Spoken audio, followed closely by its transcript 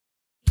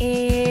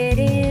It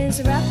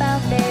is rough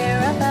out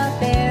there, rough out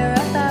there,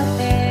 rough out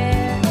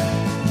there.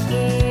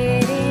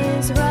 It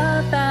is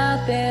rough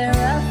out there,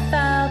 rough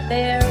out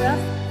there,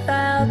 rough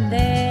out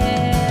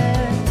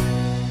there.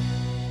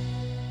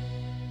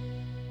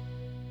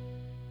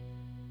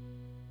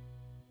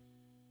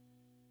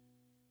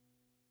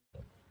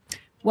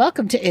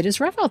 Welcome to It Is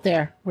Rough Out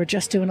There. We're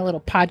just doing a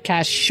little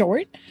podcast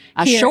short.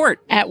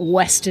 At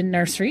Weston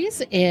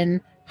Nurseries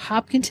in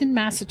Hopkinton,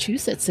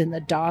 Massachusetts in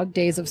the dog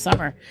days of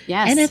summer.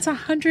 Yes. And it's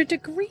 100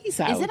 degrees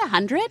out. Is it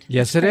 100?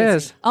 Yes, it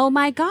is. Oh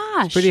my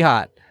gosh. Pretty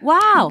hot.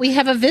 Wow. We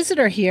have a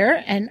visitor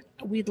here, and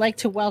we'd like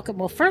to welcome,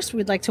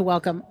 we'd like to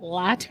welcome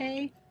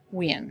Latte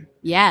Win.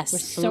 Yes. We're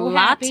so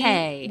Latte.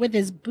 happy with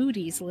his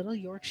booties, little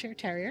Yorkshire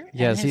Terrier.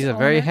 Yes, and he's his a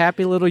very owner.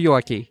 happy little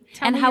Yorkie.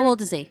 And how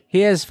old is he?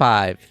 He is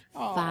 5.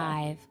 Aw,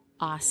 5.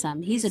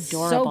 Awesome. He's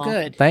adorable. So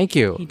good. Thank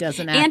you. He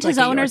doesn't act And his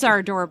like a owners Yorkie. are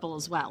adorable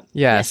as well.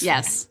 Yes.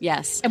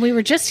 Yes. And we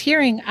were just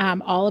hearing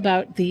all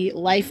about the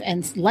life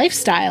and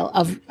lifestyle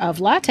of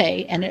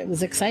Latte, and it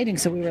was exciting.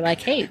 So we were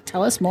like, hey,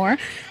 tell us more,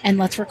 and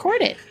let's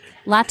record it.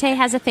 Latte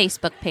has a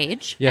Facebook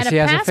page. Yes, And he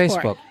a has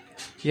passport. a Facebook.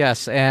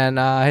 Yes, and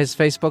his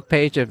Facebook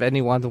page, if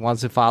anyone wants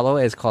to follow,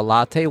 is called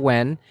Latte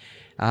Wen.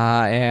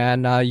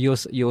 And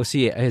you'll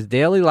see his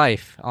daily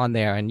life on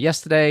there. And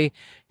yesterday,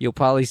 you'll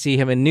probably see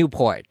him in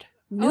Newport.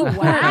 Newport,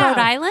 wow. Rhode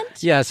Island?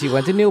 Yes, he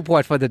went to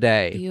Newport for the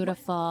day.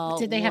 Beautiful.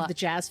 Did they have the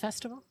jazz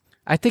festival?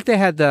 I think they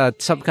had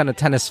some kind of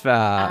tennis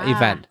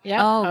event.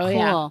 Yeah. Oh, cool.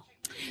 Yeah.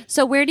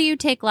 So where do you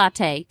take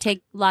Latte?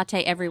 Take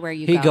Latte everywhere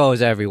you He go.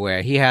 goes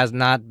everywhere. He has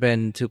not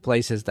been to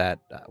places that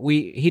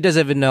he doesn't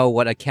even know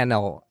what a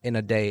kennel in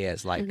a day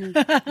is like.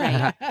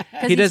 Right. 'Cause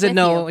He he's doesn't with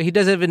know. you. He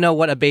doesn't even know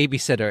what a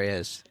babysitter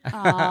is.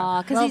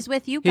 Because he's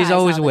with you guys He's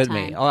always all the with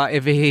time. me. Or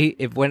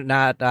if we're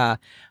not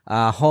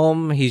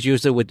home, he's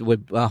usually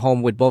with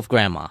home with both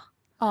grandma.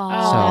 Oh,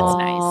 that's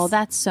nice. Oh,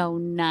 that's so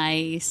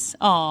nice.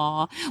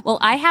 Oh, well,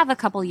 I have a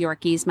couple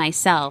Yorkies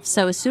myself.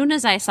 So as soon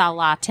as I saw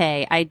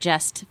Latte, I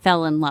just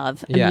fell in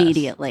love Yes.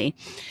 immediately.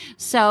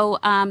 So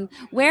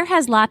where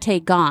has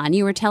Latte gone?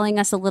 You were telling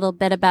us a little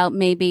bit about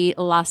maybe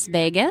Las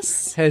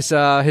Vegas. His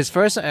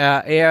first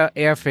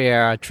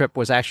airfare trip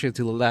was actually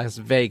to Las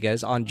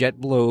Vegas on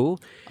JetBlue.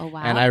 Oh,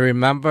 wow. And I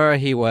remember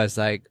he was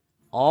like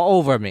all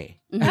over me.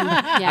 I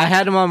Yeah.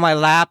 had him on my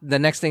lap. The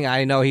next thing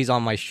I know, he's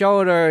on my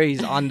shoulder.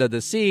 He's under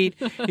the seat.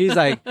 He's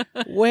like,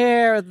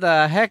 where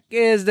the heck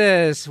is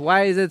this?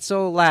 Why is it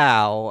so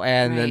loud?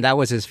 And then Right. that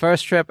was his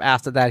first trip.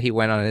 After that, he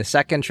went on his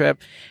second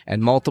trip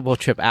and multiple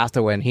trip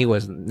after when he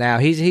was now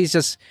he's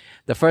just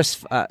the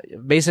first,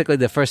 basically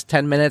the first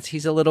 10 minutes,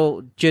 he's a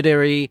little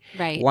jittery.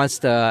 Right. Once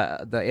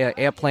the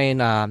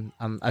airplane,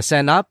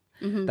 ascend up,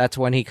 that's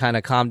when he kind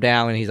of calmed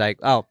down and he's like,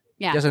 oh,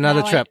 Yeah. just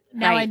another trip.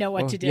 Now I Right. know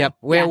what to do. Yep.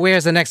 Yeah.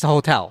 Where's the next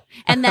hotel?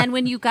 And then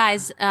when you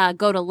guys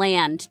go to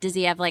land, does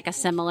he have like a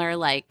similar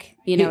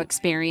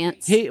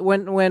experience?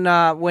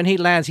 When he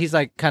lands, he's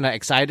like kind of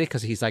excited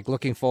because he's like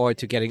looking forward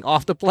to getting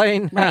off the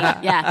plane.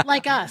 Right. Yeah.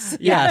 Like us.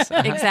 Yes.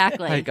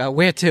 Exactly. Like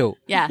where to?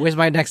 Yeah. Where's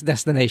my next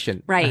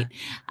destination? Right.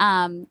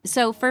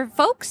 So for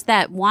folks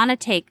that want to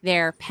take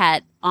their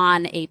pet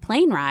on a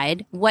plane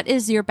ride, what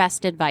is your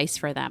best advice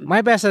for them?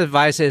 My best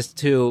advice is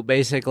to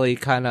basically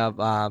kind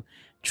of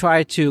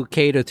try to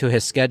cater to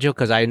his schedule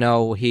because I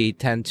know he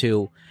tend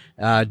to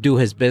do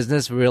his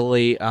business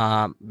really.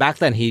 Back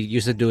then, he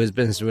used to do his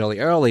business really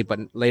early, but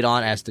later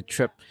on, as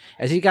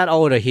he got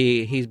older,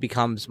 he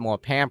becomes more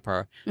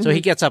pamper. So he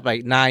gets up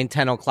like 9,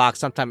 10 o'clock,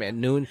 sometime at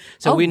noon.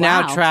 So Oh, we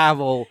now wow.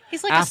 travel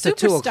He's like after a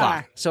 2 superstar.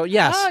 o'clock. So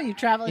yes. Oh, you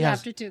traveling Yes.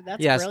 after 2.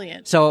 That's Yes.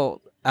 brilliant.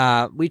 So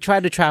we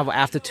tried to travel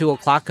after 2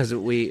 o'clock because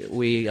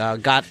we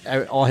got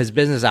all his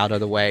business out of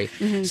the way.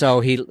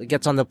 So he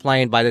gets on the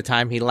plane. By the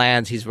time he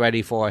lands, he's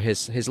ready for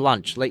his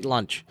lunch, late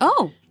lunch.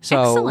 Oh, So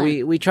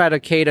excellent. we try to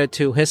cater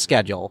to his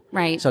schedule.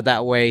 Right. So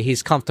that way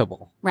he's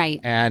comfortable. Right.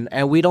 And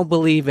we don't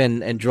believe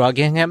in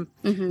drugging him.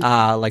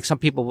 Like some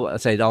people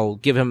say, oh,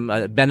 give him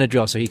a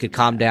Benadryl so he could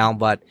calm down.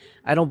 But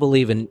I don't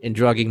believe in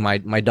drugging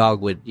my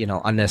dog with,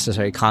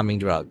 unnecessary calming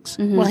drugs.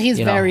 Well, he's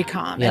You know, very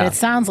calm. yeah. And it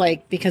sounds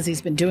like because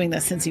he's been doing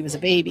this since he was a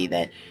baby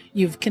that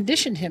you've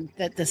conditioned him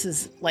that this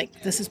is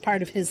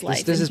part of his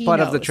life. This and is he part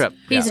of the knows. trip.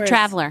 He's Yeah. a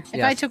traveler. If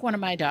Yes. I took one of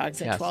my dogs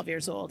at Yes. 12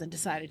 years old and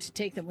decided to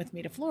take them with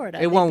me to Florida,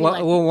 It they'd won't be work.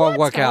 like, It won't "What's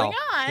work going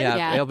out. on?" Yeah.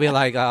 Yeah. It'll be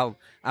like, I'm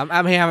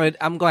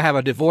gonna have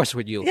a divorce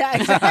with you. Yeah,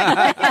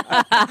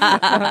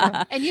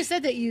 exactly. And you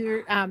said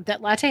that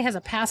that Latte has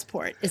a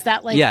passport. Is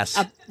that like Yes.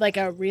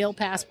 a real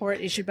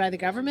passport issued by the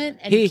government,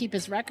 and He- you keep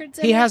his records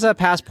in He it? has a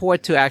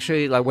passport to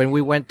actually, like when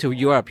we went to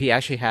Europe, he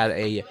actually had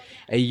a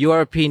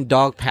European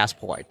dog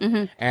passport.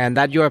 And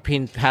that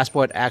European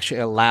passport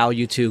actually allow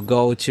you to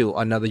go to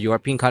another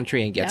European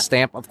country and get Yep.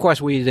 stamped. Of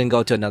course, we didn't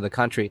go to another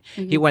country.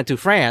 He went to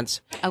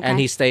France Okay. and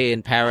he stayed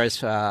in Paris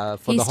for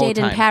He the whole stayed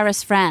time. in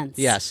Paris, France.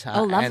 Yes.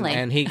 Oh, lovely.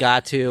 And and he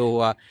got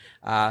to.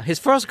 His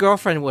first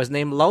girlfriend was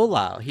named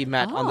Lola. He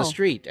met on the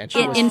street, and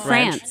she was in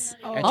French, France,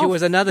 and she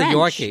was another French.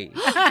 Yorkie,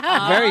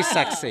 very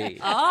sexy.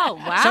 Oh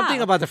wow!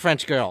 Something about the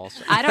French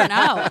girls. I don't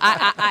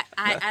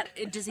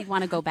know. Does he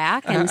want to go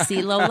back and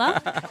see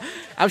Lola?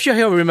 I'm sure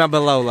he'll remember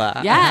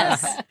Lola.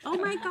 Yes. Oh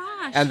my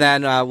gosh! And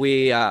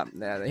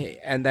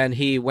then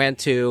he went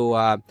to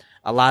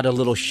a lot of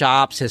little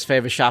shops. His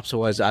favorite shops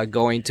was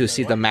going to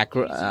see the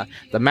macro.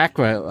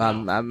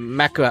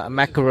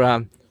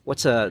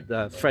 What's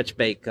the French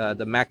bake?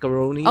 The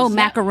macaronis. Oh,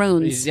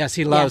 macaroons. Yes,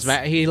 he loves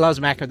he loves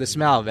macaron. The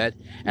smell of it,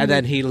 and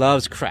then he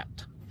loves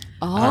crepe.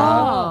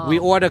 Oh. We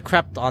ordered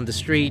crepe on the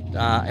street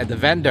at the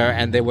vendor,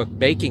 and they were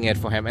baking it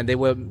for him, and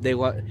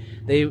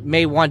they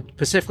made one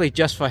specifically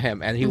just for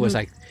him, and he was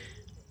like.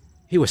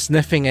 He was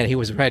sniffing it. He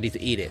was ready to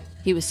eat it.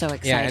 He was so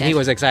excited. Yeah, and he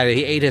was excited.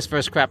 He ate his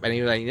first crepe, and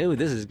he was like, "Ooh,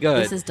 this is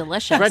good. This is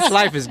delicious. French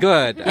life is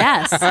good."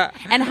 Yes.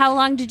 And how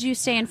long did you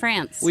stay in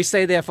France? We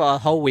stayed there for a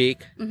whole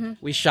week.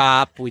 We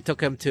shopped. We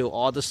took him to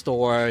all the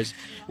stores.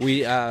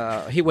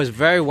 He was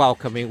very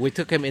welcoming. We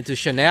took him into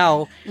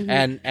Chanel,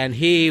 and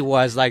he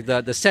was like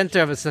the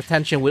center of his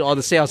attention with all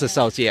the sales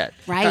associates.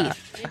 Right.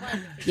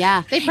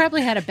 Yeah. They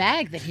probably had a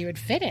bag that he would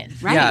fit in.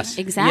 Right. Yes.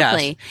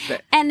 Exactly.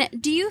 Yes. And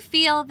do you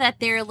feel that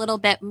they're a little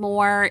bit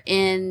more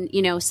in,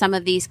 some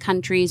of these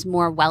countries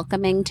more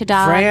welcoming to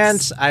dogs?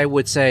 France, I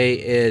would say,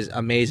 is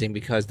amazing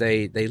because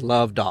they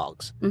love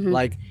dogs.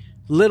 Like,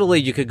 literally,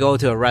 you could go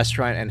to a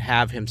restaurant and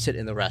have him sit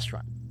in the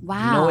restaurant.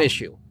 Wow. No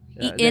issue.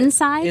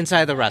 Inside?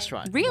 Inside the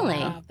restaurant. Really?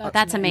 Wow,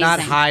 that's amazing. Not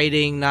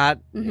hiding,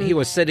 he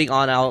was sitting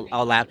on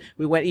our lap.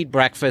 We went eat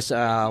breakfast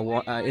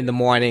in the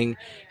morning,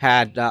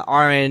 had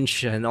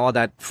orange and all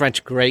that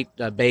French great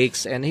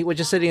bakes, and he was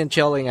just sitting and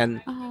chilling,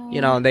 and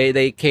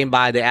they came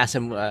by, they asked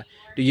him,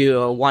 do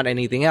you want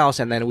anything else?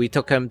 And then we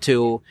took him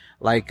to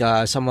like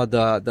some of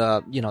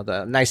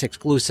the nice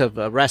exclusive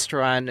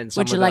restaurant and some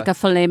Would you like a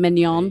filet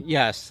mignon?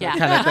 Yes, Yeah.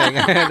 that kind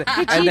of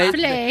thing. and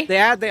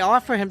filet. they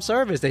offer him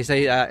service. They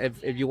say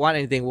if you want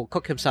anything, we'll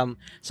cook him some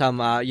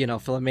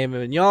filet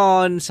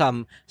mignon,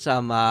 some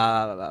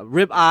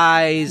rib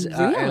eyes,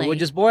 and Really? we'll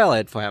just boil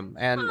it for him.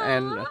 And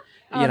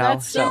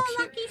that's so cute.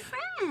 Lucky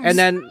friends. and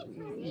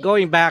then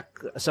going back,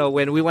 so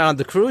when we went on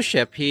the cruise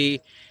ship, we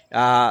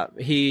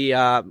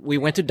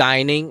went to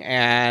dining,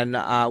 and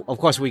of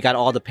course we got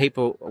all the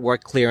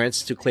paperwork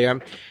clearance to clear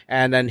him,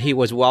 and then he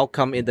was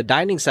welcome in the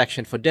dining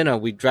section for dinner.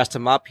 We dressed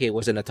him up. He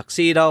was in a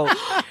tuxedo,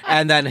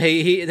 and then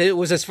it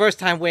was his first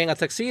time wearing a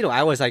tuxedo.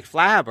 I was like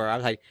flabber. I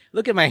was like,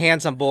 look at my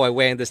handsome boy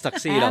wearing this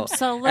tuxedo.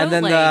 Absolutely. And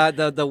then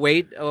the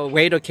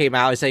waiter came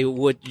out and said,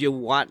 would you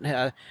want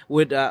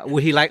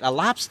would he like a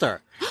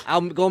lobster?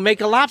 I'll go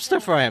make a lobster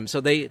for him. So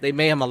they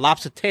made him a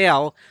lobster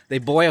tail. They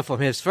boiled for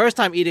him. His first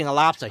time eating a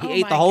lobster. He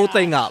ate the whole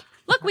thing up.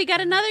 Look, we got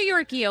another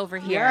Yorkie over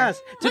here.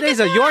 Yes. Look Today's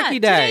at a Yorkie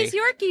day. Today's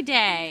Yorkie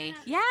day.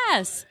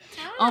 Yes.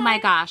 Oh my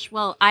gosh.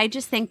 Well, I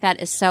just think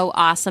that is so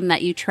awesome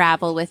that you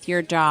travel with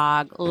your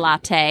dog,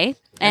 Latte.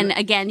 And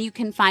again, you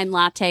can find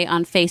Latte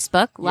on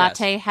Facebook.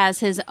 Latte has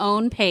his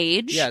own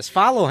page. Yes,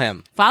 follow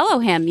him. Follow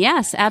him.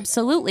 Yes,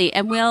 absolutely.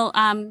 And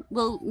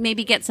we'll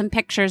maybe get some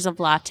pictures of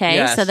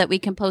Latte so that we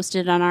can post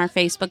it on our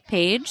Facebook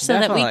page so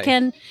that we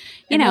can,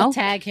 we'll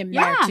tag him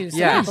there too so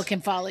Yes. people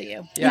can follow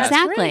you. Yes.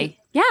 Exactly.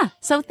 Yeah.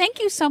 So thank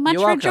you so much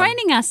You're for welcome.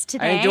 joining us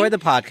today. I enjoyed the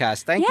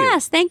podcast. Thank you.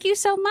 Yes, thank you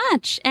so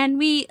much. And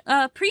we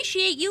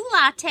appreciate you,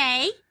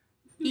 Latte.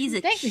 He's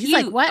a cute. He's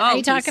like, what? Are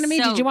you talking to me?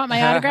 Did you want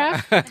my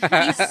autograph?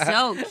 He's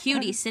so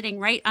cute. He's sitting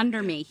right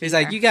under me. He's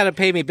like, you got to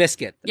pay me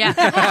biscuit. Yeah.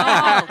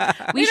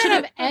 Oh, we should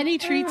have any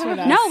treats with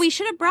us. No, we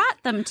should have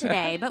brought them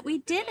today, but we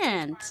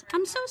didn't.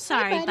 I'm so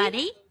sorry,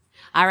 buddy.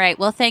 All right.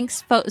 Well,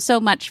 thanks so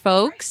much,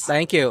 folks.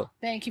 Thank you.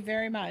 Thank you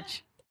very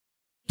much.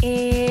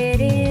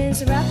 It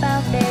is rough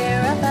out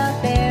there, rough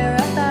out there.